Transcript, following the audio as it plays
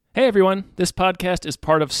Hey everyone, this podcast is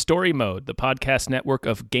part of Story Mode, the podcast network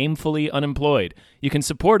of Gamefully Unemployed. You can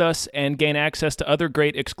support us and gain access to other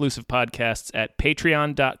great exclusive podcasts at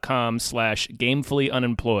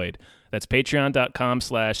patreon.com/gamefullyunemployed. That's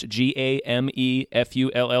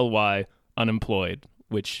patreon.com/GAMEFULLY unemployed,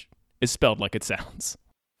 which is spelled like it sounds.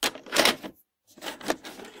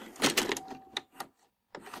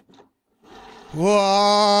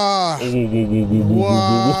 Whoa!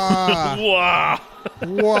 Whoa!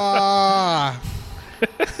 Whoa!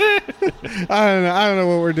 I don't know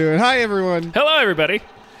what we're doing. Hi, everyone. Hello, everybody.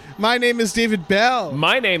 My name is David Bell,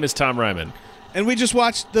 My name is Tom Ryman. and we just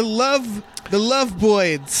watched the Love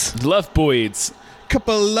Boys. Love Boys,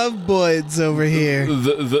 Couple Love Boys over here.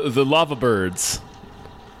 the lava birds,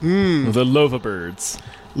 the lova birds,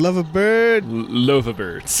 Love a bird. lova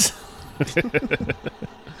birds.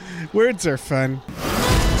 Words are fun.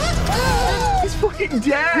 He's fucking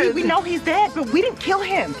dead. We know he's dead, but we didn't kill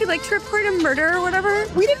him. He like to report a murder or whatever.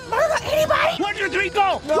 We didn't murder anybody. 1, 2, 3,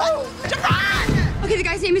 go. No. Jabron! Okay, the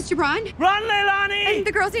guy's name is Jabron. Run, Leilani. And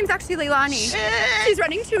the girl's name's actually Leilani. She's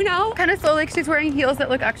running too now. Kind of slowly, like she's wearing heels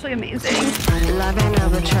that look actually amazing.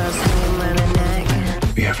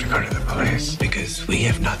 We have to go to the police because we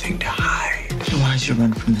have nothing to hide. Why did you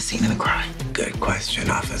run from the scene of the crime? Good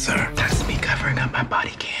question, officer. That's me covering up my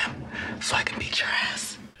body cam so I can beat your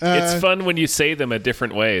ass. It's fun when you say them a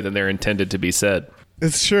different way than they're intended to be said.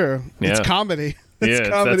 It's true. Yeah. It's comedy. That's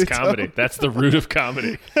comedy. Tom. That's the root of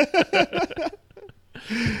comedy.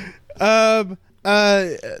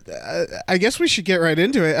 I guess we should get right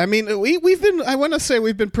into it. I mean, we've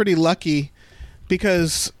been pretty lucky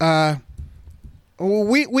because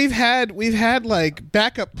we've had like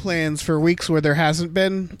backup plans for weeks where there hasn't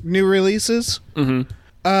been new releases. Mm-hmm.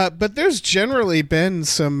 But there's generally been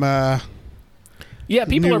some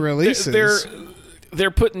People new are releases.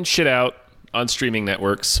 They're putting shit out on streaming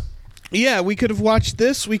networks. Yeah, we could have watched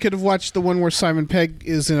this. We could have watched the one where Simon Pegg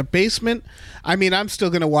is in a basement. I mean, I'm still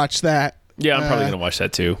going to watch that. Yeah, I'm probably going to watch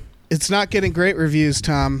that too. It's not getting great reviews,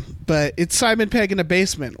 Tom, but it's Simon Pegg in a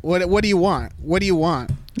basement. What do you want? What do you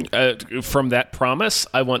want? From that promise,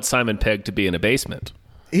 I want Simon Pegg to be in a basement.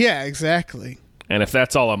 Yeah, exactly. And if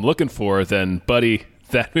that's all I'm looking for, then, buddy,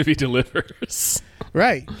 that movie delivers.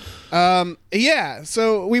 Right. Yeah.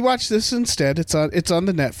 So we watched this instead. It's on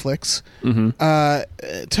the Netflix. Mm-hmm.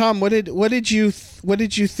 Tom, what did you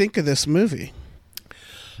think of this movie?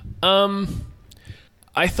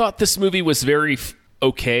 I thought this movie was very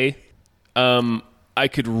okay. I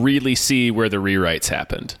could really see where the rewrites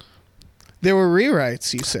happened. There were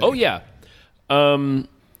rewrites, you say? Oh yeah. I'm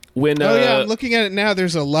looking at it now.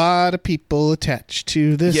 There's a lot of people attached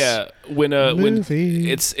to this. Yeah, when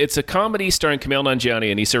movie. it's a comedy starring Kumail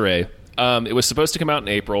Nanjiani and Issa Rae. It was supposed to come out in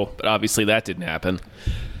April, but obviously that didn't happen.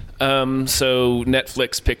 So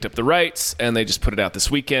Netflix picked up the rights and they just put it out this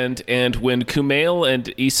weekend. And when Kumail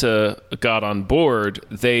and Issa got on board,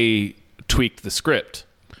 they tweaked the script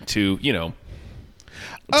to be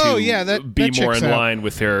more in line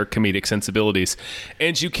with their comedic sensibilities.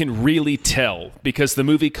 And you can really tell because the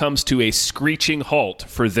movie comes to a screeching halt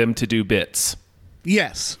for them to do bits.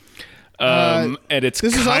 Yes. And it's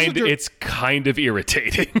it's kind of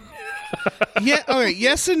irritating. Yeah. Okay.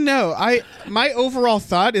 Yes and no. My overall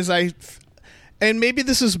thought is and maybe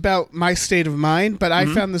this is about my state of mind, but I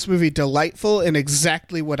found this movie delightful and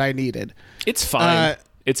exactly what I needed. It's fine.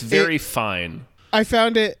 It's very fine. I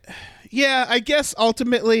found it. Yeah, I guess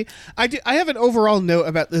ultimately, I have an overall note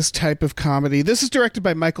about this type of comedy. This is directed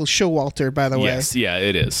by Michael Showalter, by the way. Yes, yeah,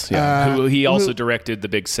 it is. Yeah. He also directed The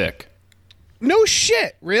Big Sick. No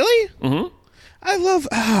shit, really? Mm-hmm. I love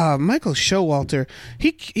Michael Showalter.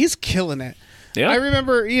 He's killing it. Yeah, I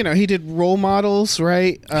remember. He did Role Models,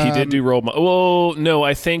 right? He did do Role Models. Well, no,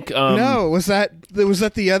 I think. No, was that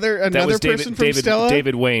another person from Stella?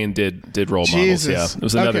 David Wayne did Role Models. Yeah, it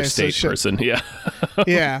was another state person. Yeah.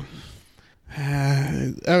 Yeah.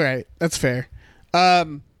 All right, that's fair.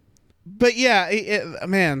 But yeah,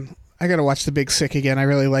 man, I gotta watch The Big Sick again. I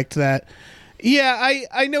really liked that. Yeah,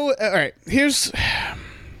 I know. All right, here's.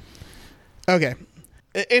 Okay,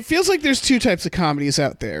 it feels like there's two types of comedies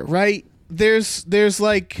out there, right? It's kind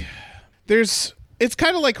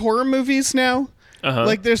of like horror movies now. Uh-huh.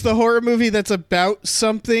 Like there's the horror movie that's about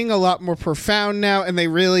something a lot more profound now, and they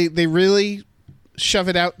really shove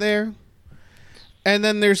it out there. And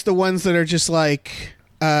then there's the ones that are just like,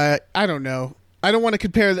 I don't know. I don't want to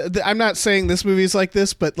compare. I'm not saying this movie's like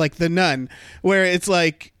this, but like The Nun, where it's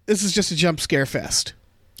like, this is just a jump scare fest.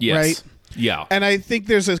 Yes. Right? Yeah. And I think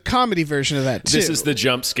there's a comedy version of that too. This is the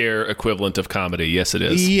jump scare equivalent of comedy. Yes, it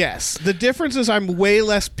is. Yes. The difference is I'm way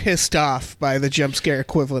less pissed off by the jump scare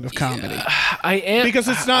equivalent of comedy. I am, Because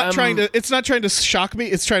it's not trying to shock me,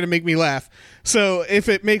 it's trying to make me laugh. So if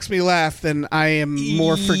it makes me laugh, then I am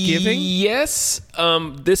more forgiving. Yes.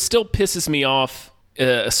 This still pisses me off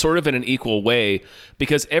sort of in an equal way,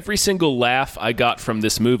 because every single laugh I got from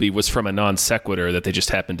this movie was from a non sequitur that they just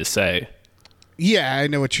happened to say. Yeah, I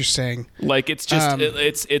know what you're saying. Like, it's just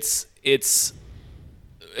it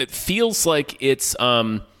feels like it's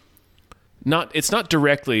not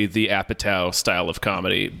directly the Apatow style of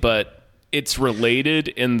comedy, but it's related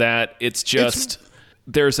in that it's just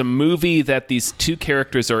there's a movie that these two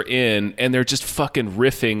characters are in, and they're just fucking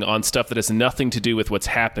riffing on stuff that has nothing to do with what's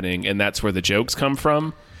happening, and that's where the jokes come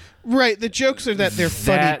from. Right, the jokes are that they're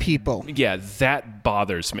funny people. Yeah, that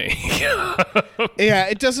bothers me. Yeah,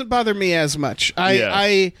 it doesn't bother me as much.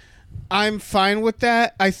 I'm fine with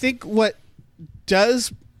that. I think what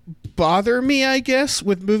does bother me, I guess,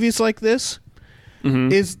 with movies like this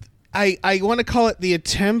is I want to call it the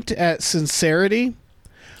attempt at sincerity.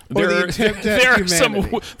 Or the attempt at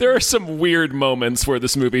humanity. There are some weird moments where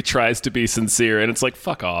this movie tries to be sincere, and it's like,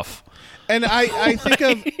 fuck off. And I think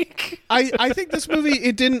this movie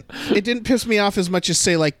it didn't piss me off as much as,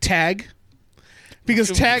 say, like Tag,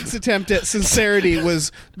 because Tag's attempt at sincerity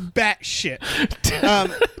was batshit.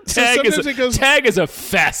 Tag is a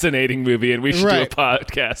fascinating movie, and we should do a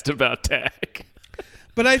podcast about Tag.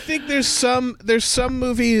 But I think there's some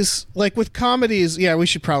movies, like with comedies. Yeah, we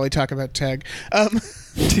should probably talk about Tag.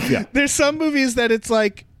 There's some movies that it's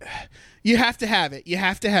like, you have to have it. You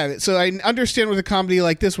have to have it. So I understand with a comedy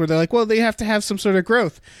like this, where they're like, well, they have to have some sort of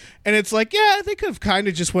growth, and it's like, yeah, they could have kind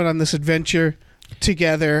of just went on this adventure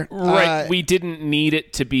together. Right. We didn't need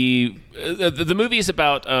it to be. The movie is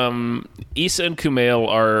about Issa and Kumail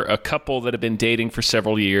are a couple that have been dating for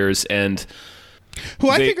several years, and who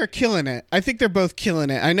I think are killing it. I think they're both killing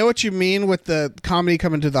it. I know what you mean with the comedy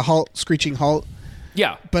coming to the screeching halt.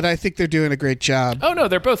 Yeah, but I think they're doing a great job. Oh no,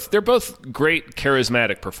 they're both great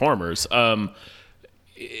charismatic performers. But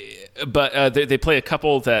they play a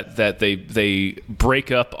couple that they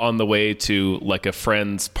break up on the way to like a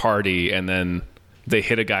friend's party, and then they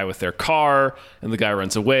hit a guy with their car, and the guy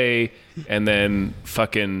runs away, and then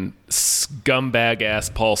fucking scumbag ass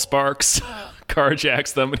Paul Sparks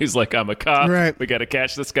carjacks them, and he's like, I'm a cop. Right. We got to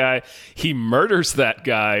catch this guy. He murders that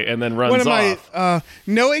guy and then runs off.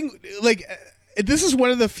 Knowing, like, this is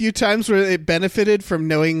one of the few times where it benefited from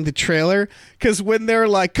knowing the trailer, because when they're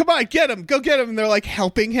like, come on, get him, go get him, and they're like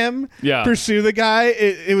helping him pursue the guy,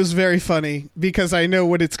 it was very funny, because I know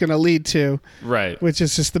what it's going to lead to. Right. Which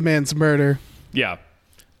is just the man's murder. Yeah.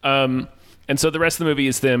 And so the rest of the movie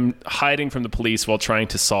is them hiding from the police while trying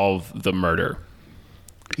to solve the murder.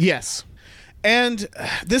 Yes. And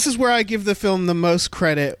this is where I give the film the most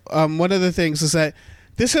credit. One of the things is that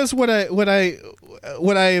this has what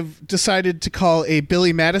I've decided to call a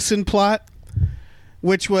Billy Madison plot,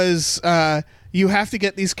 which was you have to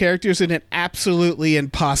get these characters in an absolutely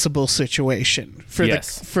impossible situation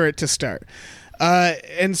for it to start.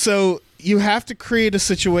 And so you have to create a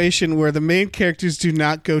situation where the main characters do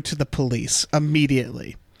not go to the police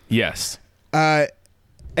immediately. Yes. And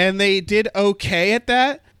they did okay at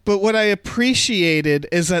that. But what I appreciated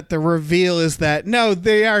is that the reveal is that, no,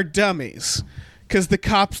 they are dummies. Because the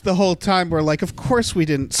cops the whole time were like, of course we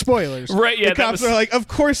didn't. Spoilers. Right, yeah. The cops were like, of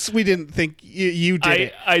course we didn't think you did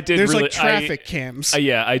it. I did. There's really, like traffic cams.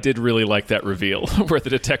 Yeah, I did really like that reveal where the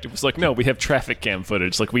detective was like, no, we have traffic cam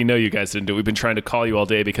footage. Like, we know you guys didn't do it. We've been trying to call you all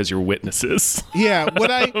day because you're witnesses. Yeah,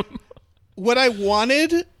 what I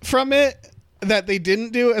wanted from it that they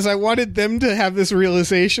didn't do is I wanted them to have this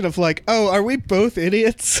realization of like, oh, are we both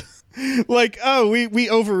idiots? Like, oh, we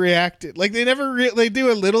overreacted. Like, they never they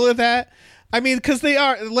do a little of that. I mean, because they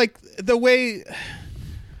are like the way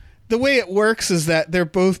it works is that they're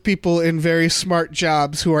both people in very smart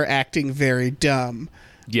jobs who are acting very dumb.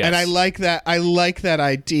 Yes. And I like that. I like that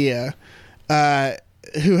idea.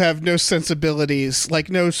 Who have no sensibilities, like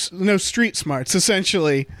no street smarts,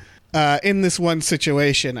 essentially, in this one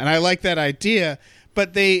situation. And I like that idea.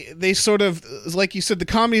 But they sort of, like you said, the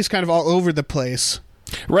comedy is kind of all over the place.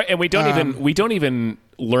 Right, and we don't even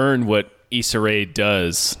learn what Issa Rae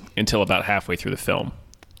does until about halfway through the film.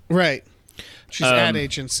 Right. She's ad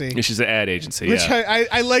agency. She's an ad agency, Which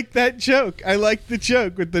I like that joke. I like the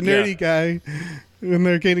joke with the nerdy guy when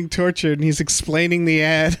they're getting tortured and he's explaining the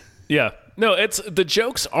ad. Yeah. No, the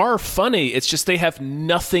jokes are funny. It's just they have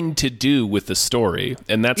nothing to do with the story,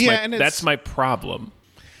 and that's my problem.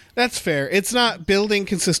 That's fair. It's not building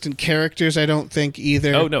consistent characters, I don't think,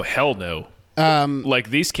 either. Oh, no, hell no. Like,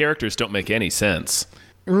 these characters don't make any sense.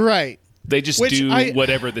 Right. They just do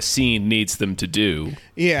whatever the scene needs them to do.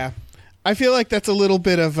 Yeah. I feel like that's a little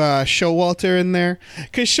bit of Showalter in there.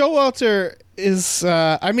 Because Showalter is,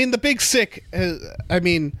 The Big Sick,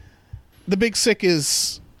 The Big Sick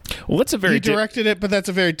is... Well, it's a very... He directed it, but that's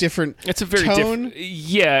a very different tone. It's a very different...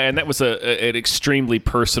 Yeah, and that was an extremely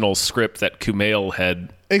personal script that Kumail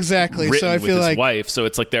had exactly. So I feel with his like... wife. So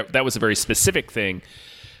it's like that was a very specific thing.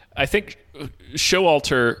 I think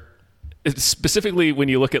Showalter... Specifically, when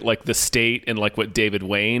you look at like The State and like what David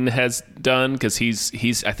Wayne has done, because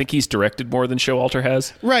I think he's directed more than Showalter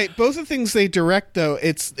has. Right. Both the things they direct, though,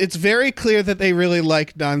 it's very clear that they really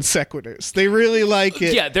like non sequiturs. They really like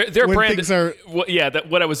it. Yeah, their when brand. Things are,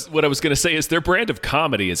 what I was going to say is their brand of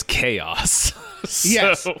comedy is chaos.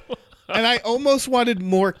 Yes. And I almost wanted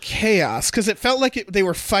more chaos because it felt like they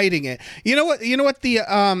were fighting it. You know what the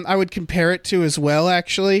I would compare it to as well,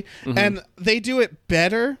 actually, and they do it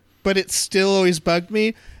better. But it still always bugged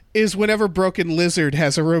me, is whenever Broken Lizard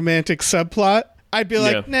has a romantic subplot, I'd be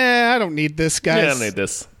like, nah, I don't need this, guys. Yeah, I don't need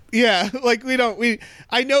this. Yeah, like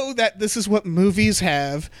I know that this is what movies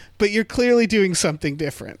have, but you're clearly doing something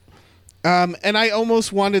different. And I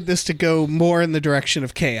almost wanted this to go more in the direction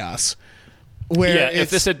of chaos. Where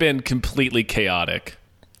if this had been completely chaotic.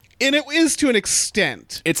 And it is to an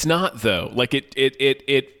extent. It's not, though. Like,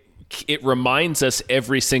 it reminds us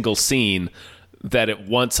every single scene that it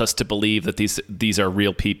wants us to believe that these are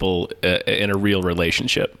real people in a real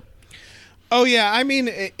relationship. Oh yeah, I mean,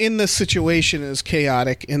 in the situation is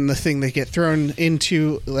chaotic, and the thing they get thrown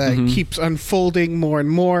into keeps unfolding more and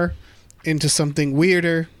more into something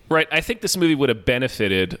weirder. Right. I think this movie would have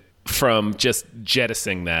benefited from just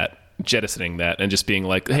jettisoning that, and just being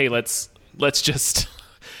like, hey, let's just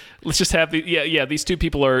have these two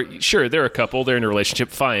people are, sure, they're a couple, they're in a relationship,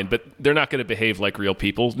 fine, but they're not going to behave like real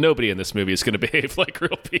people. Nobody in this movie is going to behave like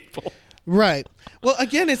real people. Right. Well,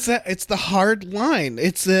 again, it's the hard line.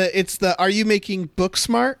 It's the are you making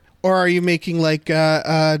Booksmart or are you making like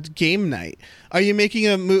Game Night? Are you making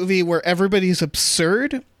a movie where everybody's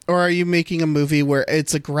absurd, or are you making a movie where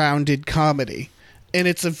it's a grounded comedy? And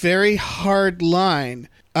it's a very hard line,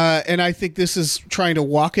 and I think this is trying to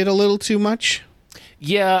walk it a little too much.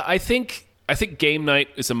 Yeah, I think Game Night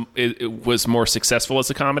it was more successful as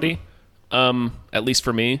a comedy, at least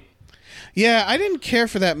for me. Yeah, I didn't care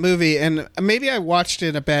for that movie, and maybe I watched it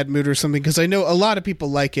in a bad mood or something, because I know a lot of people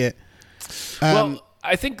like it. Well,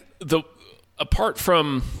 I think apart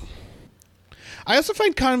from... I also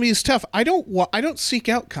find comedies tough. I don't seek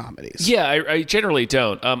out comedies. Yeah, I generally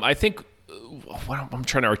don't. I think... I'm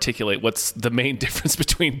trying to articulate what's the main difference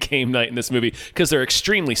between Game Night and this movie, because they're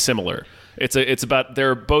extremely similar.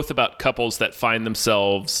 They're both about couples that find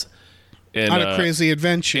themselves on a crazy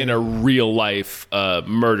adventure in a real life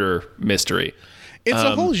murder mystery. It's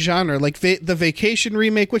a whole genre, like the Vacation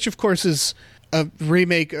remake, which of course is a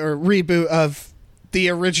remake or reboot of the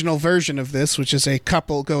original version of this, which is a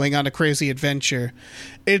couple going on a crazy adventure.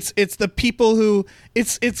 It's the people who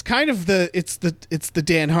it's kind of the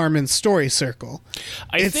Dan Harmon story circle.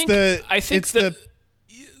 I think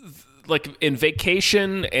like in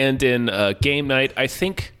Vacation and in Game Night, I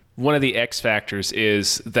think one of the X factors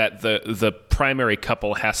is that the primary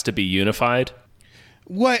couple has to be unified.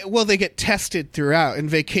 Well, they get tested throughout. In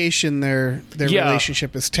Vacation, their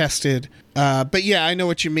relationship is tested. But yeah, I know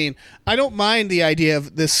what you mean. I don't mind the idea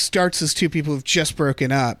of this starts as two people who've just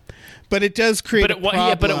broken up, but it does create a problem.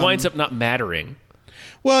 Yeah, but it winds up not mattering.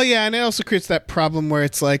 Well, yeah, and it also creates that problem where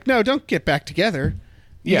it's like, no, don't get back together.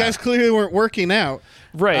 You guys clearly weren't working out.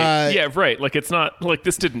 Right. Right. Like, it's not like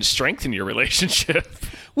this didn't strengthen your relationship.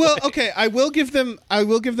 Well, okay, I will give them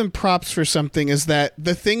props for something, is that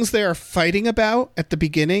the things they are fighting about at the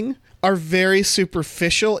beginning are very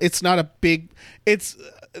superficial. It's not a big I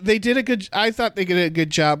thought they did a good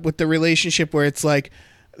job with the relationship where it's like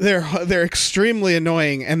they're extremely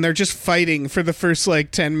annoying and they're just fighting for the first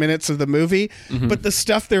like 10 minutes of the movie, but the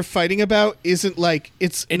stuff they're fighting about isn't like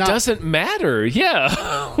it doesn't matter.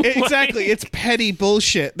 Yeah. Exactly. It's petty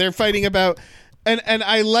bullshit. They're fighting about and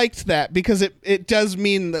I liked that because it does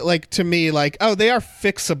mean that, like, to me, like, oh, they are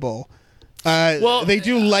fixable. They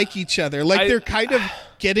do like each other. Like, they're kind of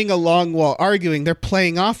getting along while arguing. They're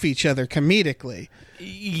playing off each other comedically.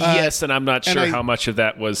 Yes, and I'm not sure how much of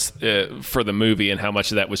that was for the movie and how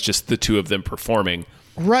much of that was just the two of them performing.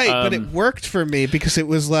 Right, but it worked for me because it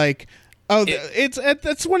was like,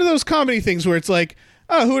 that's one of those comedy things where it's like,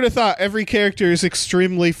 oh, who would have thought every character is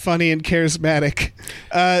extremely funny and charismatic?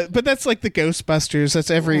 But that's like the Ghostbusters. That's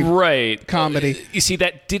every comedy. You see,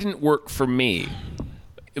 that didn't work for me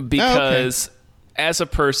because as a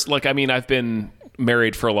person, like, I mean, I've been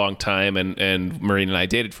married for a long time, and Maureen and I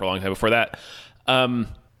dated for a long time before that. I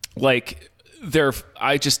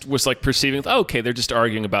just was like perceiving, okay, they're just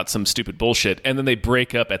arguing about some stupid bullshit, and then they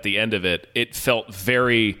break up at the end of it. It felt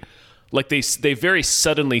very like they very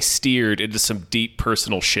suddenly steered into some deep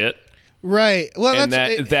personal shit. Right. Well, and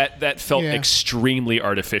that felt extremely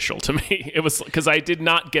artificial to me. It was because I did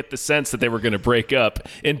not get the sense that they were going to break up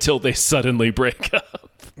until they suddenly break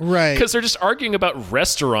up. Right. Because they're just arguing about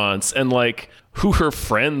restaurants and like who her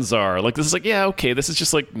friends are. Like this is like, yeah, okay, this is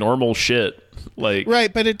just like normal shit. Like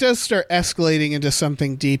right, but it does start escalating into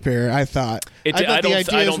something deeper. I thought. I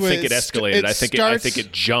don't think it escalated. I think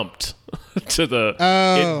it jumped to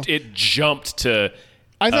the. It jumped to.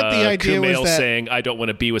 I thought the idea Kumail was that saying, "I don't want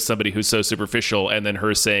to be with somebody who's so superficial," and then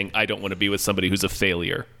her saying, "I don't want to be with somebody who's a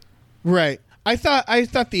failure." Right. I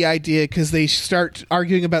thought the idea, because they start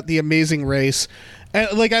arguing about The Amazing Race, and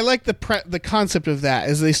like I like the concept of that,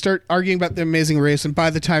 is they start arguing about The Amazing Race, and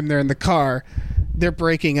by the time they're in the car, they're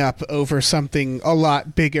breaking up over something a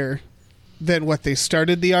lot bigger than what they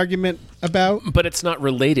started the argument about. But it's not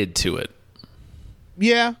related to it.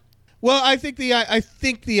 Yeah. Well, I think the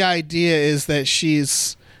idea is that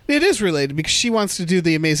it is related, because she wants to do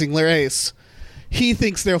The Amazing Race. He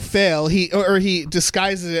thinks they'll fail. He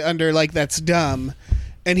disguises it under like that's dumb,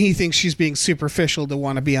 and he thinks she's being superficial to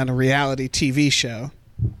want to be on a reality TV show.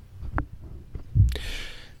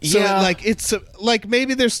 So like it's like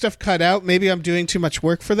maybe there's stuff cut out. Maybe I'm doing too much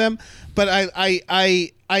work for them, but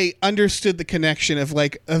I understood the connection of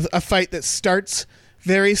like a fight that starts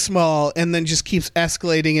very small and then just keeps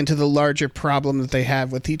escalating into the larger problem that they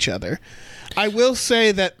have with each other. I will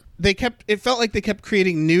say that it felt like they kept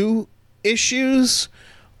creating new issues,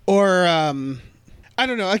 or I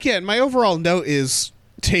don't know. Again, my overall note is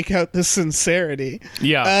take out the sincerity.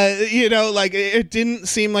 Yeah. Like it didn't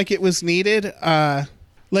seem like it was needed.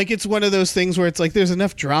 Like it's one of those things where it's like there's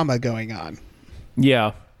enough drama going on.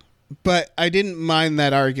 Yeah. But I didn't mind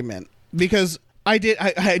that argument, because I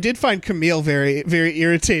did find Camille very, very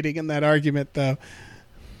irritating in that argument, though.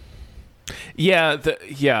 Yeah,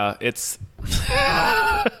 it's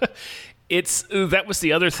that was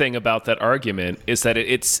the other thing about that argument, is that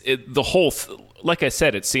the whole like I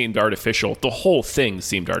said, it seemed artificial. The whole thing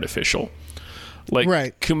seemed artificial. Like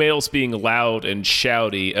right. Kumail's being loud and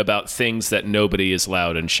shouty about things that nobody is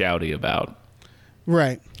loud and shouty about.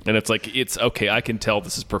 Right. And it's like, it's okay, I can tell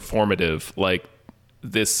this is performative. Like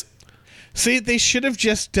this. See, they should have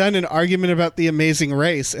just done an argument about The Amazing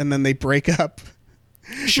Race and then they break up.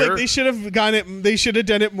 Sure. Like they should have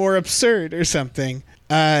done it more absurd or something.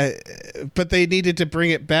 But they needed to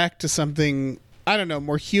bring it back to something, I don't know,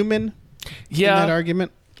 more human. Yeah. In that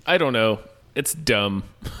argument. I don't know. It's dumb.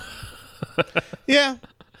 Yeah.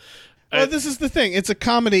 Well, this is the thing. It's a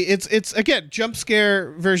comedy. It's again, jump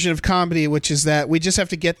scare version of comedy, which is that we just have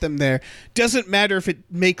to get them there. Doesn't matter if it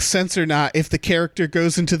makes sense or not if the character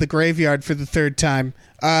goes into the graveyard for the third time.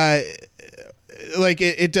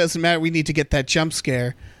 It doesn't matter. We need to get that jump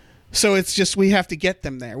scare. So it's just we have to get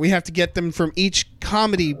them there. We have to get them from each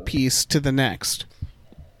comedy piece to the next.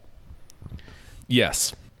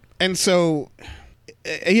 Yes. And so,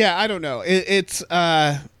 yeah, I don't know.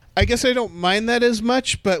 I guess I don't mind that as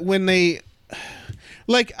much, but when they,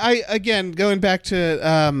 going back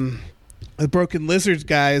to the Broken Lizards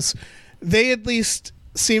guys, they at least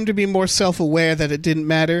seem to be more self-aware that it didn't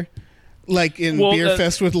matter. Like in Beer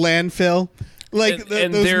Fest with Landfill. Like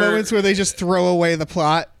those moments where they just throw away the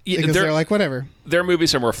plot because they're like, whatever. Their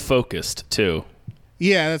movies are more focused, too.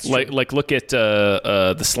 Yeah, that's true. Like look at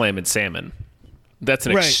the Slammin' Salmon. That's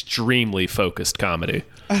an extremely focused comedy.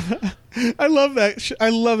 I love that. I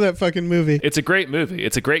love that fucking movie. It's a great movie.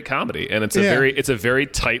 It's a great comedy, and it's a very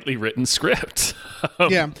tightly written script.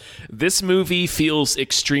 This movie feels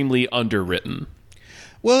extremely underwritten.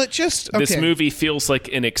 Well, it just This movie feels like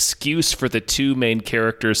an excuse for the two main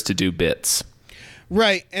characters to do bits.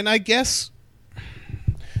 Right, and I guess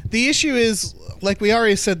the issue is, like we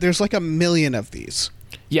already said, there's like 1 million of these.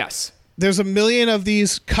 Yes. There's 1 million of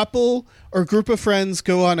these couple or group of friends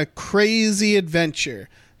go on a crazy adventure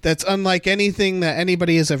that's unlike anything that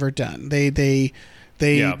anybody has ever done. They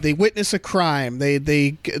witness a crime.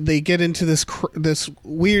 They get into this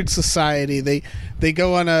weird society. They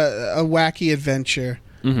go on a wacky adventure.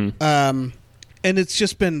 Mm-hmm. And it's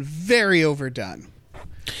just been very overdone.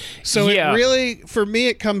 So it really, for me,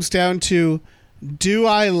 it comes down to, do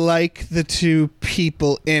I like the two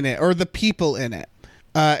people in it, or the people in it?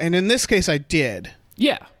 And in this case, I did.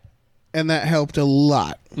 Yeah. And that helped a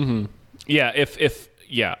lot. Mm-hmm.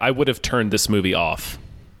 Yeah, I would have turned this movie off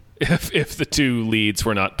if the two leads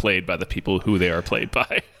were not played by the people who they are played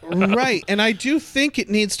by. Right. And I do think it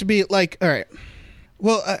needs to be like, all right,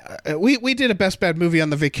 Well, we did a best bad movie on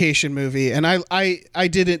the Vacation movie, and I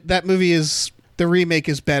did it. That movie the remake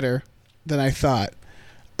is better than I thought.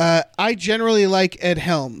 I generally like Ed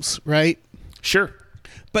Helms, right? Sure.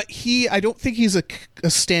 But I don't think he's a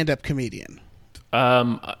stand-up comedian.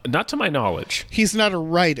 Not to my knowledge. He's not a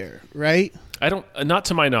writer, right? Not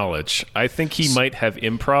to my knowledge. I think he might have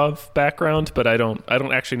improv background, but I don't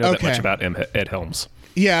actually know that much about Ed Helms.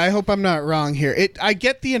 Yeah, I hope I'm not wrong here. I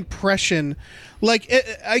get the impression, like,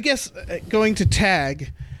 I guess going to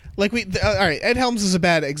Tag, like all right, Ed Helms is a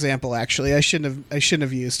bad example. Actually, I shouldn't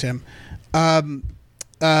have used him.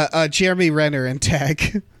 Jeremy Renner in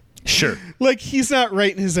Tag. Sure. Like, he's not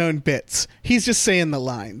writing his own bits. He's just saying the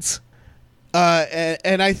lines.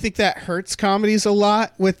 And I think that hurts comedies a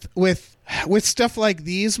lot with stuff like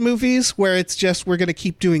these movies where it's just we're going to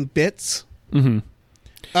keep doing bits. Mm-hmm.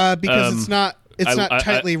 Because it's not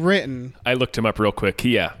tightly written. I looked him up real quick.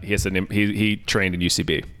 He trained in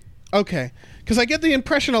UCB. Okay. Because I get the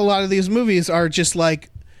impression a lot of these movies are just like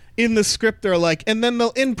in the script they're like, and then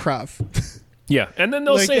they'll improv. Yeah, and then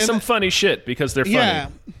they'll say some funny shit because they're funny. Yeah.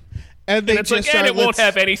 And it's like, and it won't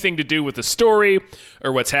have anything to do with the story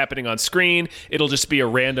or what's happening on screen. It'll just be a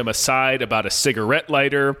random aside about a cigarette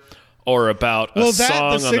lighter or about a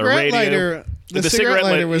song on the radio. The cigarette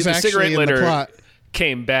lighter was actually in the plot.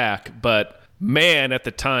 Came back, but man, at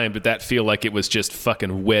the time, did that feel like it was just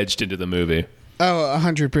fucking wedged into the movie. Oh,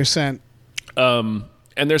 100%. And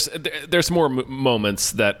there's more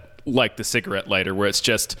moments that, like the cigarette lighter, where it's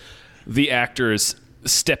just the actors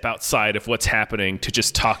step outside of what's happening to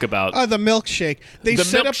just talk about the milkshake. They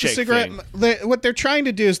set up the cigarette. What they're trying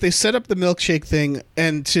to do is they set up the milkshake thing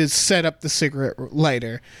and to set up the cigarette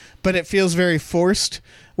lighter, but it feels very forced.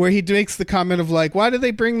 Where he makes the comment of like, "Why did they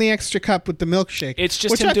bring the extra cup with the milkshake?" It's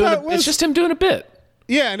just him doing a bit.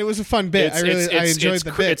 Yeah, and it was a fun bit. I enjoyed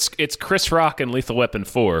the bit. It's Chris Rock in Lethal Weapon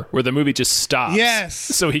 4, where the movie just stops. Yes,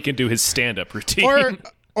 so he can do his stand-up routine.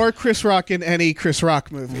 Or Chris Rock in any Chris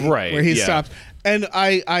Rock movie, right? Where he stops. And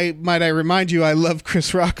I might remind you, I love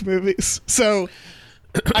Chris Rock movies. So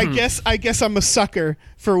I guess I'm a sucker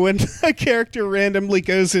for when a character randomly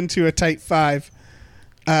goes into a tight five.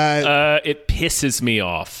 It pisses me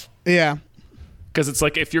off. Yeah. Because it's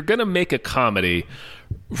like, if you're going to make a comedy,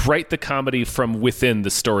 write the comedy from within the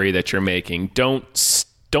story that you're making. Don't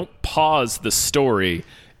pause the story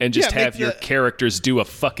and just have your characters do a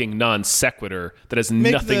fucking non sequitur that has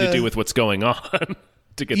nothing to do with what's going on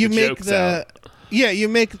to get the jokes out. Yeah, you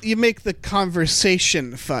make the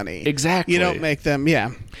conversation funny. Exactly. You don't make them.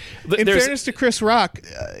 Yeah. In fairness to Chris Rock,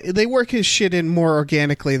 they work his shit in more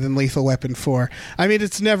organically than Lethal Weapon 4. I mean,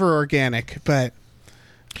 it's never organic, but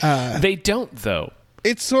they don't though.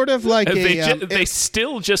 It's sort of like they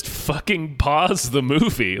still just fucking pause the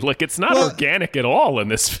movie. Like, it's not organic at all in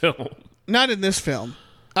this film. Not in this film.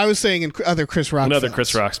 I was saying in other Chris Rock films.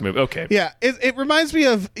 Chris Rock's movie. Okay. Yeah, it reminds me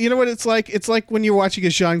of, you know what it's like? It's like when you're watching a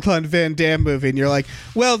Jean-Claude Van Damme movie and you're like,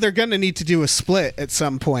 well, they're going to need to do a split at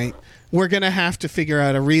some point. We're going to have to figure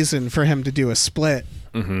out a reason for him to do a split.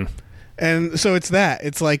 Mm-hmm. And so it's that.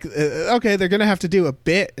 It's like, okay, they're going to have to do a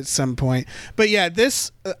bit at some point. But yeah,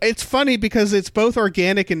 it's funny because it's both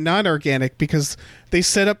organic and non-organic because they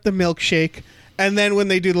set up the milkshake. And then when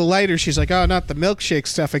they do the lighter, she's like, oh, not the milkshake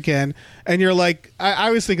stuff again. And you're like, I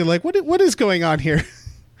was thinking, like, what is going on here?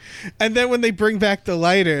 And then when they bring back the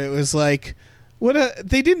lighter, it was like,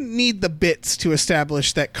 they didn't need the bits to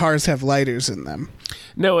establish that cars have lighters in them.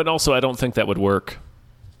 No, and also I don't think that would work.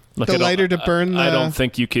 Like, the lighter to burn I don't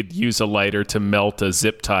think you could use a lighter to melt a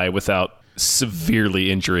zip tie without severely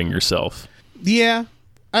injuring yourself. Yeah.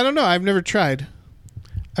 I don't know. I've never tried.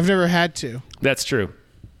 I've never had to. That's true.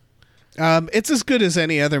 It's as good as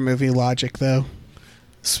any other movie logic, though.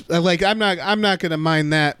 Like, I'm not gonna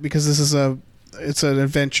mind that because this is it's an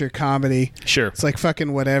adventure comedy. Sure, it's like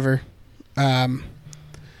fucking whatever. I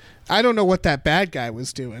don't know what that bad guy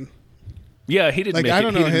was doing. Yeah, he didn't.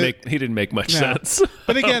 Like, he didn't make much sense.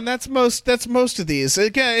 But again, that's most of these.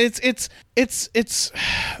 Again, it's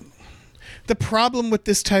the problem with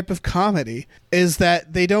this type of comedy is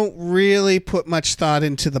that they don't really put much thought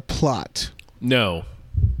into the plot. No.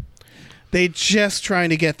 They just trying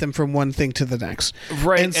to get them from one thing to the next,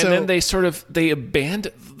 right? And then they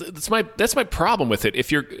abandon. That's my problem with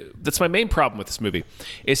it. That's my main problem with this movie,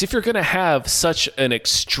 is if you're going to have such an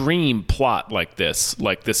extreme plot like this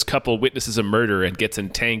couple witnesses a murder and gets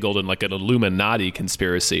entangled in like an Illuminati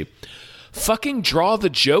conspiracy, fucking draw the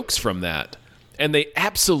jokes from that, and they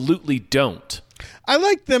absolutely don't. I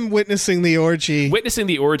like them witnessing the orgy. Witnessing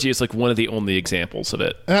the orgy is like one of the only examples of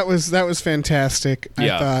it. That was fantastic. I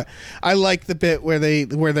thought. I like the bit where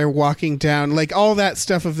they're walking down, like all that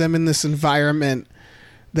stuff of them in this environment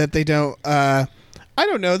that they don't. I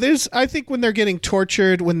don't know. I think when they're getting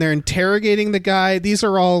tortured, when they're interrogating the guy, these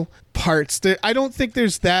are all parts. I don't think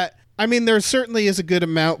there's that. I mean, there certainly is a good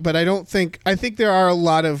amount, but I think there are a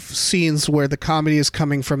lot of scenes where the comedy is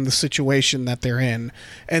coming from the situation that they're in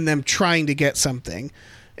and them trying to get something.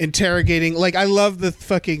 Interrogating, like, I love the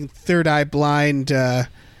fucking Third Eye Blind, the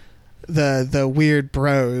weird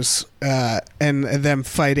bros, and them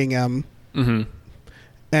fighting them. Mm-hmm.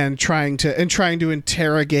 And trying to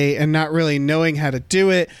interrogate and not really knowing how to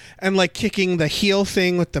do it, and like kicking the heel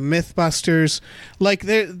thing with the Mythbusters, like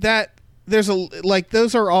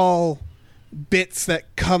those are all bits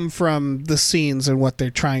that come from the scenes and what they're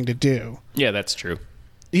trying to do. Yeah, that's true.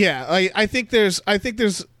 Yeah, I think there's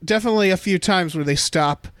definitely a few times where they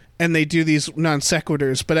stop and they do these non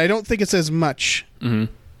sequiturs, but I don't think it's as much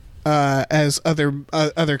as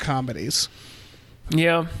other comedies.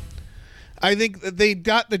 Yeah. I think they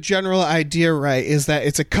got the general idea right, is that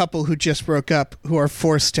it's a couple who just broke up who are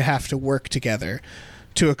forced to have to work together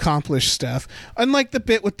to accomplish stuff. Unlike the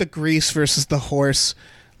bit with the grease versus the horse,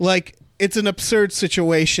 like, it's an absurd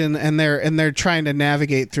situation and they're trying to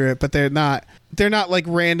navigate through it, but they're not like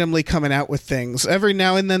randomly coming out with things. Every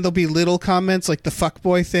now and then there'll be little comments like the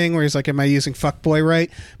fuckboy thing where he's like, am I using fuckboy right?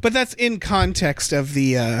 But that's in context of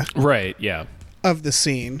the right, yeah. of the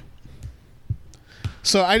scene.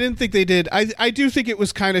 So I didn't think they did. I do think it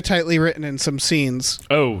was kind of tightly written in some scenes.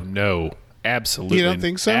 Oh, no. Absolutely. You don't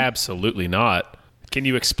think so? Absolutely not. Can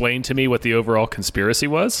you explain to me what the overall conspiracy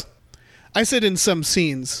was? I said in some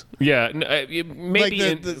scenes. Yeah, maybe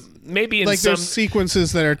in like some there's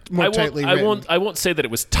sequences that are more tightly written. I won't say that it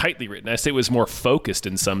was tightly written. I say it was more focused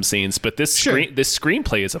in some scenes, but this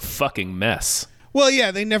screenplay is a fucking mess. Well, yeah,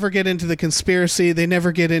 they never get into the conspiracy. They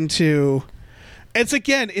never get into...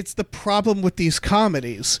 It's the problem with these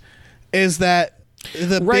comedies, is that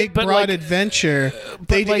the big broad adventure,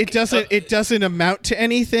 it doesn't amount to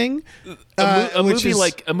anything. A movie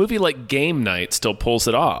like Game Night still pulls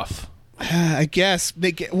it off. I guess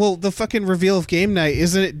the fucking reveal of Game Night,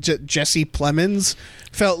 isn't it? Jesse Plemons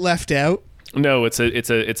felt left out. No, it's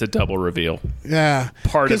a double reveal. Yeah,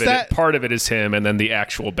 part of it is him, and then the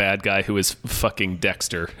actual bad guy, who is fucking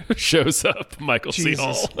Dexter, shows up. Michael C.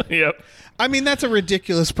 Hall. Yep. I mean, that's a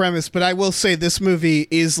ridiculous premise, but I will say this movie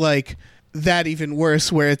is like that, even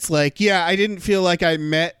worse, where it's like, yeah, I didn't feel like I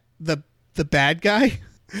met the bad guy.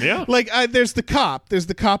 Yeah. Like, there's the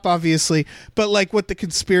cop, obviously, but like what the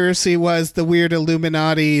conspiracy was, the weird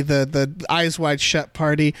Illuminati, the Eyes Wide Shut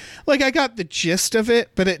party, like I got the gist of it,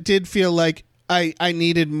 but it did feel like I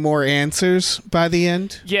needed more answers by the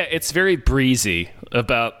end. Yeah, it's very breezy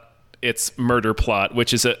about its murder plot,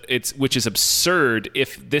 which is absurd.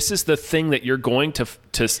 If this is the thing that you're going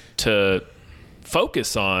to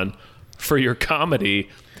focus on for your comedy,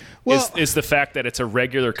 is the fact that it's a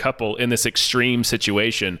regular couple in this extreme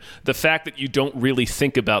situation. The fact that you don't really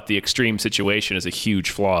think about the extreme situation is a huge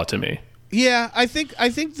flaw to me. Yeah, I think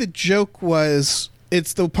the joke was,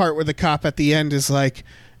 it's the part where the cop at the end is like,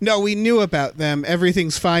 no, we knew about them,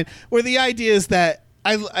 everything's fine. Where the idea is that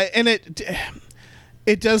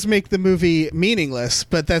it does make the movie meaningless,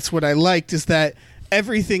 but that's what I liked, is that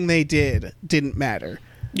everything they did didn't matter.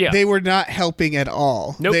 Yeah. They were not helping at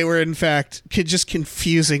all. Nope. They were, in fact, just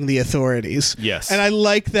confusing the authorities. Yes. And I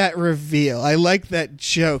like that reveal. I like that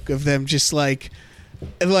joke of them just like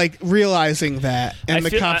realizing that, and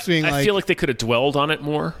cops being like... I feel like they could have dwelled on it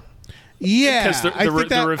more. Yeah. Because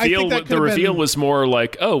the reveal was more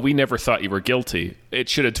like, oh, we never thought you were guilty. It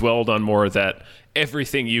should have dwelled on more that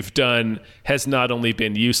everything you've done has not only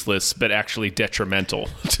been useless, but actually detrimental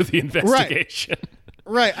to the investigation.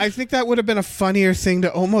 Right. I think that would have been a funnier thing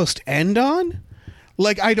to almost end on.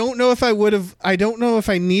 Like, I don't know if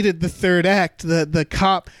I needed the third act, the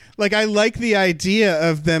cop. Like, I like the idea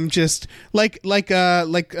of them just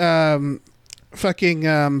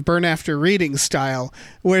fucking Burn After Reading style,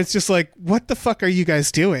 where it's just like, what the fuck are you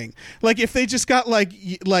guys doing? Like, if they just got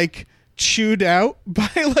like chewed out by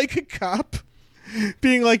like a cop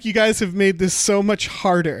being like, you guys have made this so much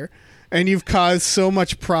harder and you've caused so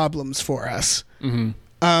much problems for us. Mm-hmm.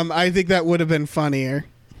 I think that would have been funnier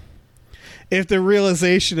if the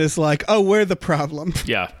realization is like, oh, we're the problem.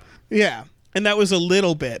 Yeah. Yeah. And that was a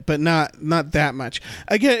little bit, but not that much.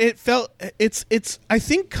 Again, it's I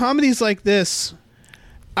think comedies like this,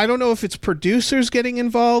 I don't know if it's producers getting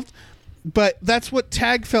involved, but that's what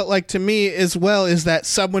Tag felt like to me as well, is that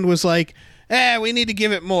someone was like, we need to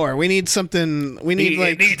give it more. We need something. We need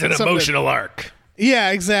it needs an emotional arc.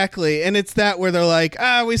 Yeah, exactly. And it's that where they're like,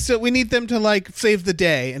 we need them to like save the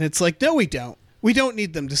day. And it's like, no, we don't. we don't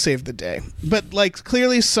need them to save the day. But like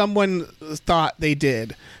clearly someone thought they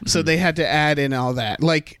did, so they had to add in all that.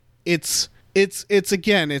 Like it's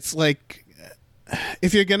again, it's like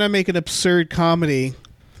if you're gonna make an absurd comedy,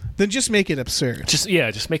 then just make it absurd. Just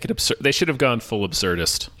make it absurd. They should have gone full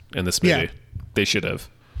absurdist in this movie. Yeah. They should have.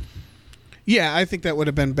 Yeah, I think that would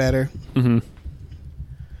have been better. Mm-hmm.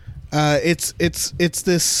 It's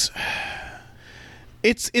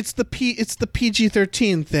the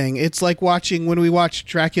PG-13 thing. It's like when we watched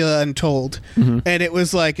Dracula Untold, and it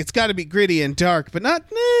was like it's got to be gritty and dark, but not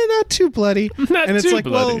too bloody. Not and it's too like,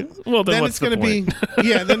 bloody. Well, then what's it's going to be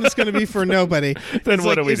then it's going to be for nobody. Then It's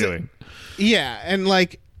what like, are we is it- doing? Yeah, and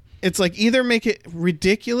like it's like either make it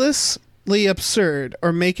ridiculously absurd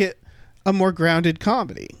or make it a more grounded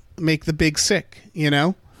comedy. Make The Big Sick, you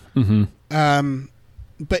know? Mm-hmm.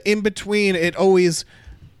 But in between, it always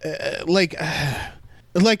like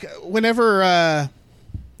whenever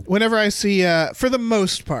I see for the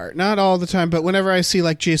most part, not all the time, but whenever I see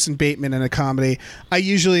like Jason Bateman in a comedy, I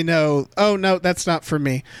usually know, oh no, that's not for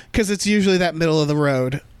me, because it's usually that middle of the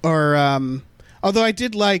road. Or although I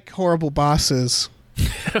did like Horrible Bosses,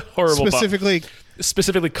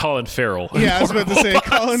 Specifically Colin Farrell. Yeah, I was about to say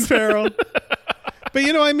Colin Farrell. But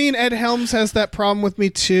you know what I mean? Ed Helms has that problem with me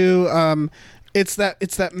too. It's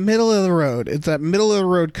that middle of the road. It's that middle of the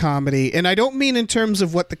road comedy, and I don't mean in terms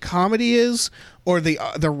of what the comedy is or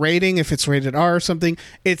the rating, if it's rated R or something.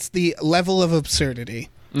 It's the level of absurdity.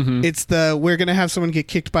 Mm-hmm. It's we're gonna have someone get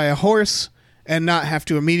kicked by a horse and not have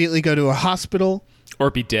to immediately go to a hospital Or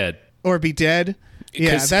be dead.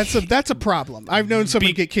 Yeah, that's a problem. I've known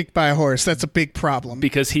someone get kicked by a horse. That's a big problem.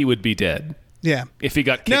 Because he would be dead. Yeah. If he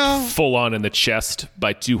got kicked full on in the chest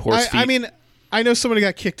by two horse feet. I mean, I know someone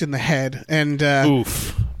got kicked in the head, and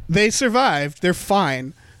oof. They survived. They're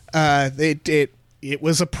fine. It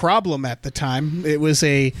was a problem at the time. It was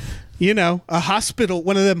a hospital,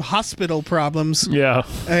 one of them hospital problems. Yeah.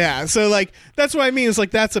 Yeah. So like that's what I mean. It's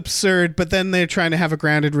like that's absurd. But then they're trying to have a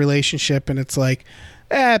grounded relationship, and it's like,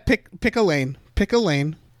 pick a lane. Pick a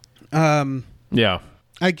lane. Yeah.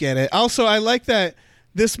 I get it. Also, I like that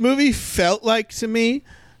this movie felt like to me,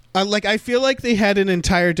 like I feel like they had an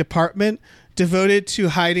entire department devoted to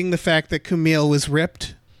hiding the fact that Kumail was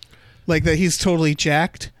ripped, like that he's totally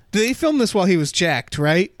jacked. Did they film this while he was jacked,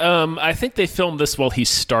 right? I think they filmed this while he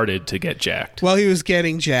started to get jacked. While he was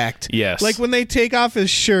getting jacked. Yes. Like when they take off his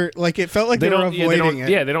shirt, like it felt like they were avoiding it.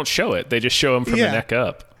 Yeah, they don't show it. They just show him from the neck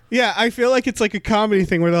up. Yeah, I feel like it's like a comedy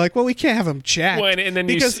thing where they're like, well, we can't have him jacked. Well, and then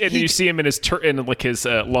you see him in his his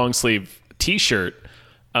long sleeve T-shirt.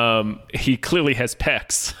 He clearly has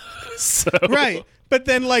pecs. So. Right. But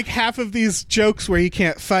then, like, half of these jokes where he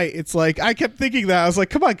can't fight, it's like, I kept thinking that. I was like,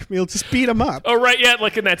 come on, Kumail, just beat him up. Oh, right, yeah,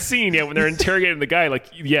 like in that scene, yeah, when they're interrogating the guy, like,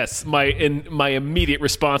 yes, my immediate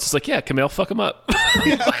response is like, yeah, Kumail, fuck him up.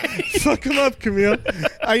 Yeah, fuck him up, Kumail.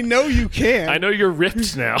 I know you can. I know you're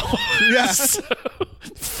ripped now. Yeah. So,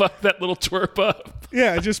 fuck that little twerp up.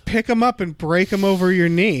 Yeah, just pick him up and break him over your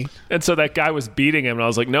knee. And so that guy was beating him, and I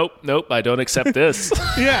was like, nope, I don't accept this.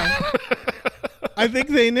 Yeah. I think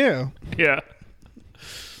they knew. Yeah.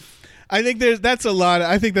 I think that's a lot of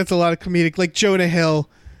comedic, like Jonah Hill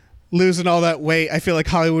losing all that weight. I feel like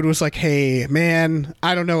Hollywood was like, hey man,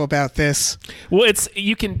 I don't know about this. Well,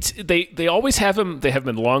 they always have him. They have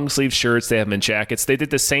him in long sleeve shirts. They have him in jackets. They did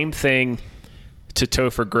the same thing to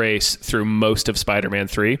Topher Grace through most of Spider-Man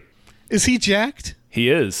 3. Is he jacked? He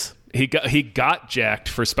is. He got jacked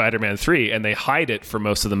for Spider-Man 3, and they hide it for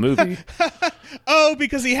most of the movie. Oh,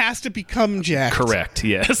 because he has to become jacked. Correct,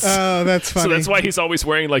 yes. Oh, that's funny. So that's why he's always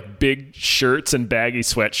wearing like big shirts and baggy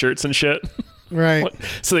sweatshirts and shit. Right.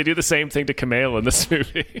 So they do the same thing to Kumail in this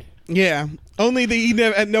movie. Yeah. Only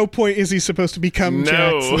at no point is he supposed to become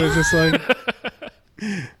jacked. So they're just like,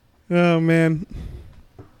 oh man.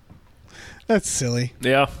 That's silly.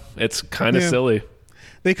 Yeah, it's kind of silly.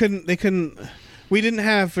 They couldn't we didn't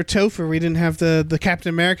have for Topher, we didn't have the Captain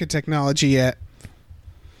America technology yet.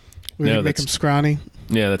 We didn't make him scrawny.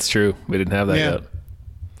 Yeah, that's true. We didn't have that yet.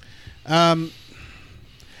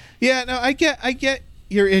 Yeah, no, I get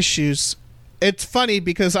your issues. It's funny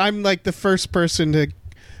because I'm like the first person to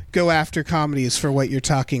go after comedies for what you're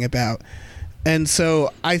talking about. And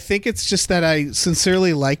so I think it's just that I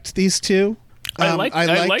sincerely liked these two. I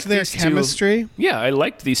liked their chemistry. Yeah, I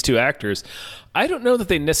liked these two actors. I don't know that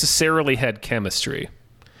they necessarily had chemistry.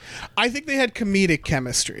 I think they had comedic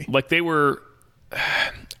chemistry. Like they were.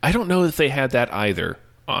 I don't know that they had that either.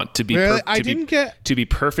 To be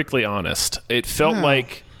perfectly honest, it felt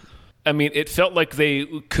like. I mean, it felt like they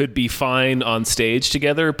could be fine on stage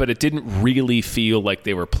together, but it didn't really feel like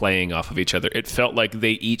they were playing off of each other. It felt like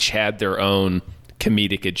they each had their own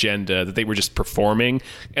comedic agenda, that they were just performing,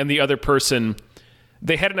 and the other person,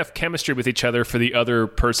 they had enough chemistry with each other for the other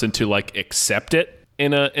person to like accept it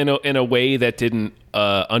in a way that didn't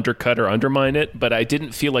undercut or undermine it, but I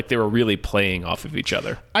didn't feel like they were really playing off of each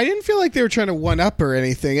other. I didn't feel like they were trying to one up or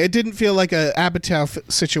anything. It didn't feel like a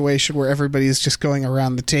Apatow situation where everybody's just going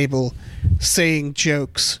around the table saying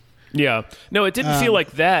jokes. Yeah. No, it didn't feel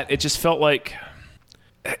like that. It just felt like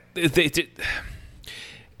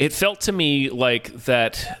it felt to me like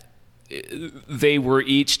that they were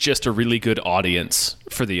each just a really good audience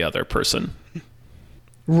for the other person.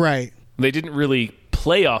 Right. They didn't really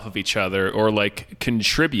play off of each other or like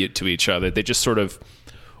contribute to each other. They just sort of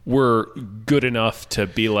were good enough to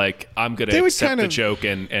be like, I'm going to accept the joke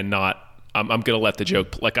and not, I'm going to let the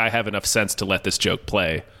joke, like I have enough sense to let this joke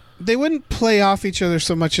play. They wouldn't play off each other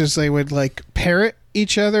so much as they would like parrot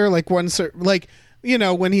each other. Like like, you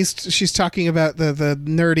know, when she's talking about the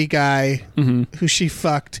nerdy guy who she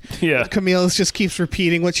fucked. Yeah. Camille just keeps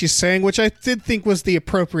repeating what she's saying, which I did think was the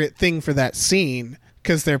appropriate thing for that scene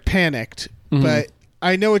because they're panicked. But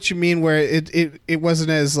I know what you mean where it wasn't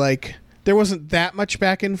as like, there wasn't that much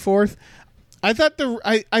back and forth. I thought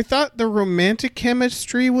the romantic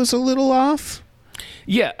chemistry was a little off.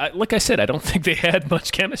 Yeah, like I said, I don't think they had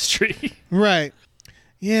much chemistry. Right.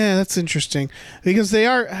 Yeah, that's interesting. Because they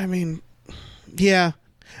are, I mean, yeah.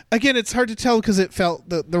 Again, it's hard to tell because it felt,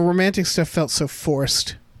 the romantic stuff felt so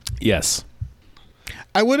forced. Yes.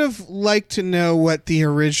 I would have liked to know what the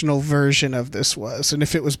original version of this was and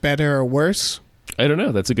if it was better or worse. I don't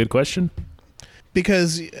know. That's a good question.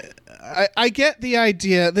 Because I get the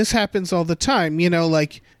idea. This happens all the time. You know,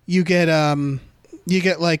 like you get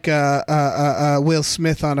like Will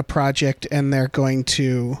Smith on a project and they're going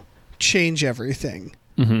to change everything.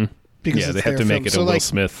 Because yeah, they have to make it a Will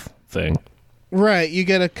Smith thing. Right. You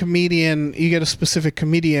get a comedian, you get a specific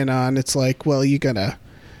comedian on. It's like, well, you gotta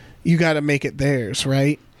make it theirs,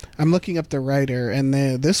 right? I'm looking up the writer, and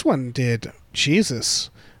this one did. Jesus,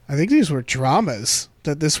 I think these were dramas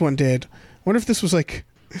that this one did. I wonder if this was like.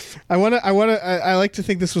 I like to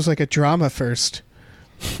think this was like a drama first.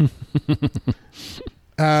 Maybe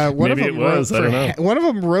it was. I don't know. One of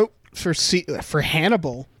them wrote for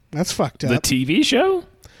Hannibal. That's fucked up. The TV show?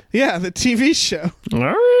 Yeah, the TV show. All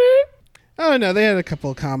right. Oh no, they had a couple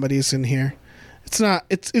of comedies in here. It's not.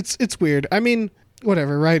 It's weird. I mean,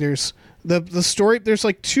 whatever. Writers. The story. There's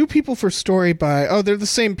like 2 people for story by. Oh, they're the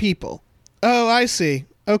same people. Oh, I see.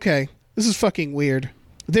 Okay, this is fucking weird.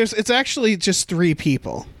 It's actually just 3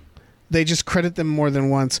 people. They just credit them more than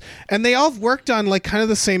once, and they all worked on like kind of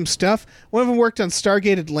the same stuff. One of them worked on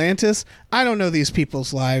Stargate Atlantis. I don't know these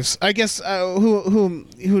people's lives. I guess who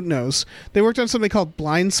knows? They worked on something called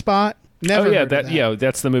Blind Spot. Never. Oh yeah, heard of that.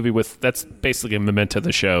 that's the movie that's basically a memento of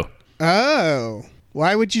the show. Oh,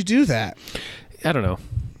 why would you do that? I don't know.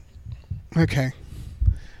 Okay,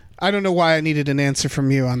 I don't know why I needed an answer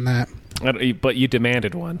from you on that. But you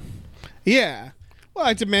demanded one. Yeah. Well,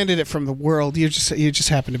 I demanded it from the world. You just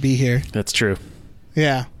happen to be here. That's true.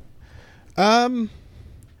 Yeah.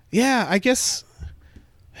 Yeah, I guess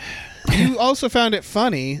you also found it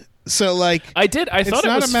funny. So like I did. I thought it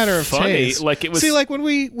was a matter of funny. taste. Like it was. See, like when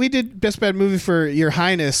we did Best Bad Movie for Your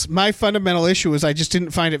Highness, my fundamental issue was I just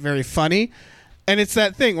didn't find it very funny. And it's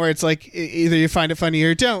that thing where it's like either you find it funny or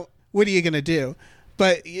you don't. What are you going to do?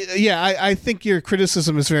 But yeah, I think your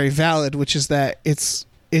criticism is very valid, which is that it's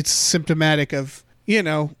symptomatic of, you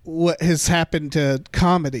know, what has happened to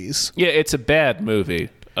comedies. Yeah, it's a bad movie,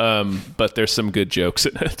 but there's some good jokes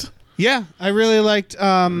in it. Yeah, I really liked.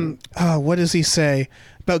 What does he say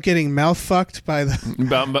about getting mouth fucked by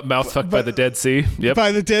the mouth fucked by the Dead Sea? Yep.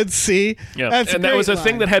 By the Dead Sea. Yeah, and that was a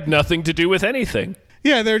thing that had nothing to do with anything.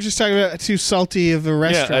 Yeah, they were just talking about too salty of a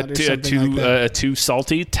restaurant or something like that. A too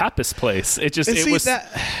salty tapas place. It was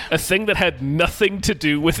a thing that had nothing to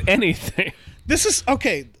do with anything. This is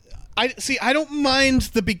okay. I don't mind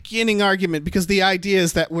the beginning argument because the idea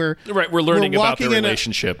is that we're learning about the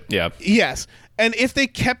relationship. Yeah. Yes, and if they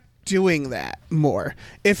kept doing that more,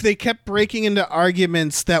 if they kept breaking into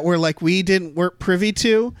arguments that were like weren't privy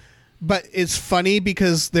to, but it's funny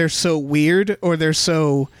because they're so weird or they're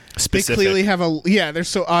so specific. They clearly they're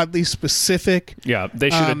so oddly specific. Yeah, they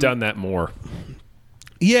should have done that more.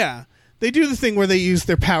 Yeah. They do the thing where they use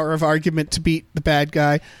their power of argument to beat the bad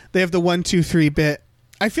guy. They have the 1, 2, 3 bit.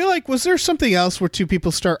 I feel like, was there something else where 2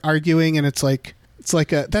 people start arguing and it's like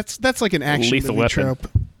that's like an action Lethal movie Weapon trope.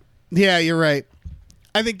 Yeah, you're right.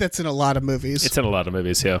 I think that's in a lot of movies. It's in a lot of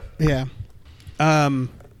movies, yeah. Yeah.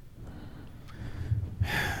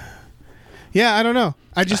 Yeah, I don't know.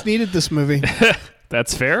 I just needed this movie.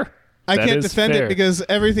 That's fair. I That can't is defend fair. it because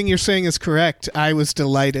everything you're saying is correct. I was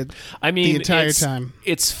delighted. I mean, the entire it's, time.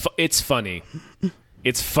 It's funny.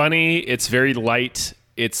 It's funny. It's very light.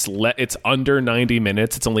 It's under 90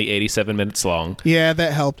 minutes. It's only 87 minutes long. Yeah,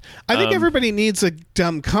 that helped. I think everybody needs a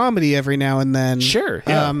dumb comedy every now and then. Sure,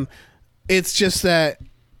 yeah. It's just that,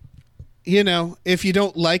 if you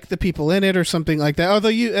don't like the people in it or something like that, although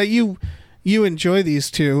you enjoy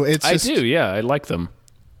these two, it's just, I do, yeah. I like them.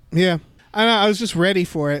 Yeah. I was just ready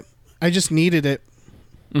for it. I just needed it.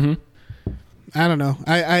 Mm-hmm. I don't know.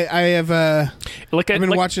 I have I've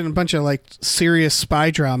been watching a bunch of like serious spy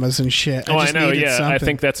dramas and shit. I just know, needed yeah. I something.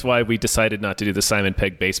 think that's why we decided not to do the Simon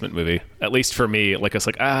Pegg basement movie. At least for me, like I was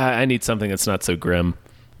like, I need something that's not so grim.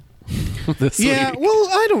 this Yeah, week. well,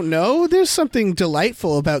 I don't know. There's something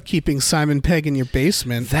delightful about keeping Simon Pegg in your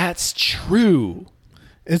basement. That's true.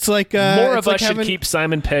 It's like More it's of like us should keep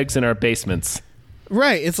Simon Peggs in our basements.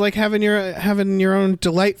 Right, it's like having your own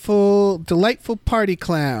delightful party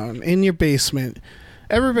clown in your basement.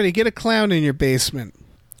 Everybody, get a clown in your basement.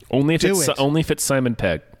 Only if Do it's it. only if it's Simon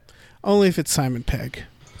Pegg. Only if it's Simon Pegg.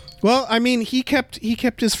 Well, I mean, he kept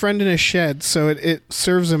his friend in a shed, so it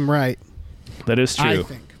serves him right. That is true. I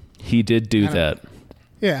think. He did do that.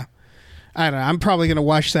 Yeah. I don't know. I'm probably going to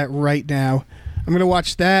watch that right now. I'm going to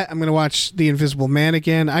watch that. I'm going to watch The Invisible Man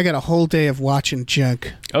again. I got a whole day of watching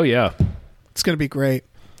junk. Oh yeah. It's going to be great.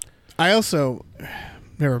 I also...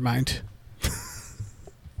 Never mind.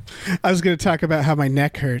 I was going to talk about how my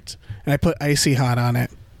neck hurts, and I put Icy Hot on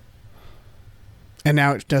it. And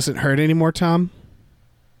now it doesn't hurt anymore, Tom?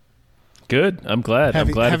 Good. I'm glad.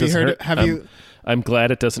 I'm glad it doesn't hurt. I'm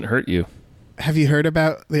glad it doesn't hurt you. Have you heard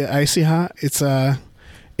about the Icy Hot?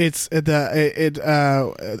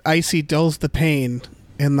 Icy dulls the pain,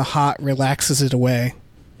 and the hot relaxes it away.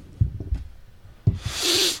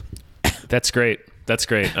 That's great. That's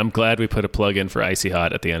great. I'm glad we put a plug in for Icy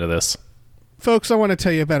Hot at the end of this. Folks, I want to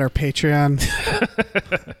tell you about our Patreon.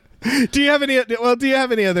 Do you have any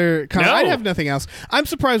other comments? No. I have nothing else. I'm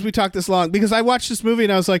surprised we talked this long because I watched this movie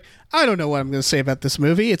and I was like, I don't know what I'm going to say about this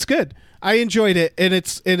movie. It's good. I enjoyed it, and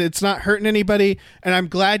it's not hurting anybody, and I'm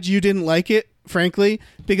glad you didn't like it, frankly,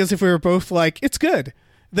 because if we were both like, it's good,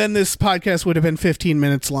 then this podcast would have been 15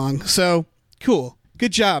 minutes long. So, cool.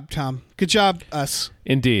 Good job, Tom. Good job, us.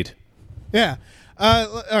 Indeed. Yeah.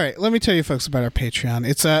 All right. Let me tell you folks about our Patreon.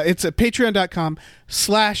 It's at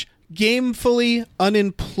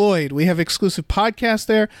patreon.com/gamefullyunemployed. We have exclusive podcasts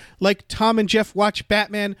there, like Tom and Jeff Watch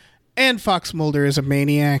Batman and Fox Mulder is a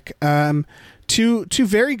Maniac. Two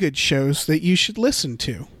very good shows that you should listen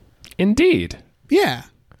to. Indeed. Yeah.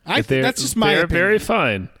 That's just my They're opinion. very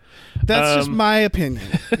fine. That's just my opinion.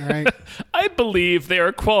 All right. I believe they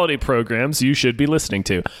are quality programs you should be listening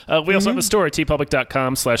to. We also have a store at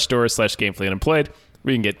tpublic.com/store/gamefullyunemployed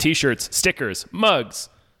where you can get t-shirts, stickers, mugs,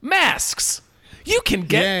 masks. You can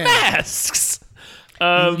get masks.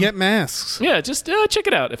 You get masks. Yeah, just check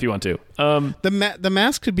it out if you want to. The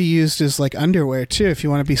mask could be used as like underwear too if you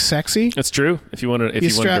want to be sexy. That's true. If you want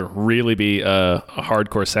to really be a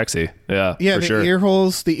hardcore sexy, yeah, Yeah, for the sure. ear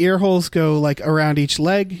holes go like around each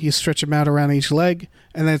leg. You stretch them out around each leg,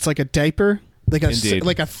 and then it's like a diaper, like a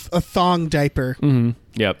thong diaper. Mm-hmm.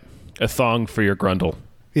 Yep, a thong for your grundle.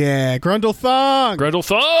 Yeah, grundle thong. Grundle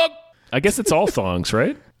thong. I guess it's all thongs,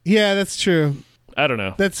 right? Yeah, that's true. I don't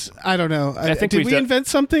know. I don't know. I think did we invent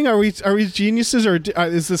something? Are we geniuses, or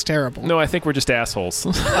is this terrible? No, I think we're just assholes.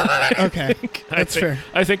 Okay, that's fair.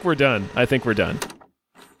 I think we're done.